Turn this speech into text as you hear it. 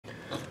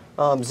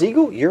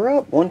Zeagle, you're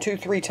up. 1, 2,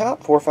 3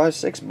 top, 4, 5,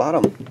 6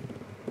 bottom.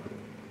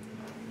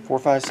 4,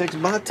 5, 6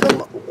 bottom.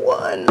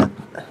 1.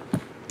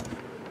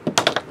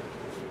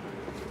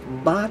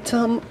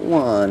 Bottom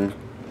 1.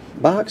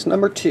 Box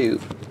number 2.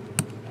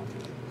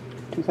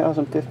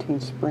 2015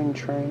 spring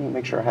training.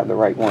 Make sure I have the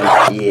right one.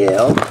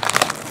 Yeah.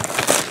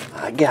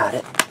 I got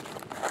it.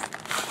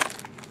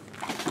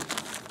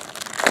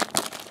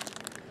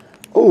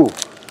 Ooh,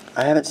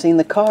 I haven't seen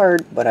the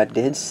card, but I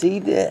did see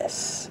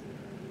this.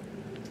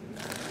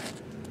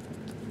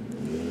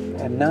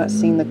 I have not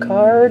seen the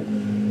card,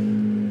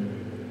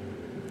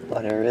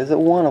 but there is a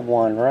 1 of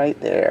 1 right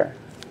there.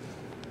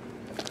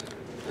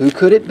 Who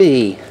could it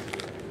be?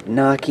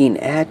 Knocking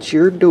at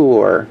your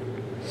door.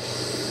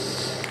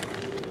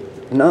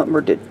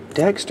 Numbered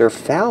Dexter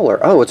Fowler.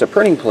 Oh, it's a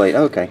printing plate.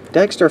 Okay.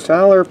 Dexter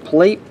Fowler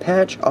plate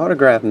patch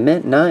autograph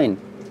mint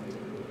 9.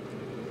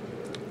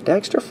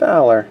 Dexter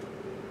Fowler.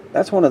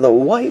 That's one of the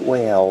white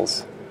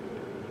whales.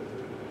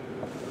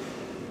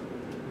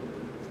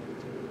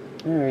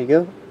 There you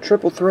go.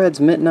 Triple Threads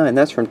mint 9.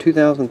 That's from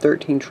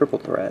 2013 Triple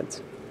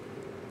Threads.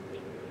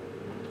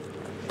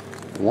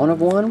 1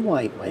 of 1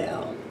 white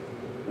whale.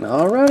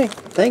 Alrighty.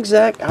 Thanks,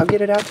 Zach. I'll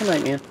get it out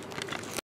tonight, man.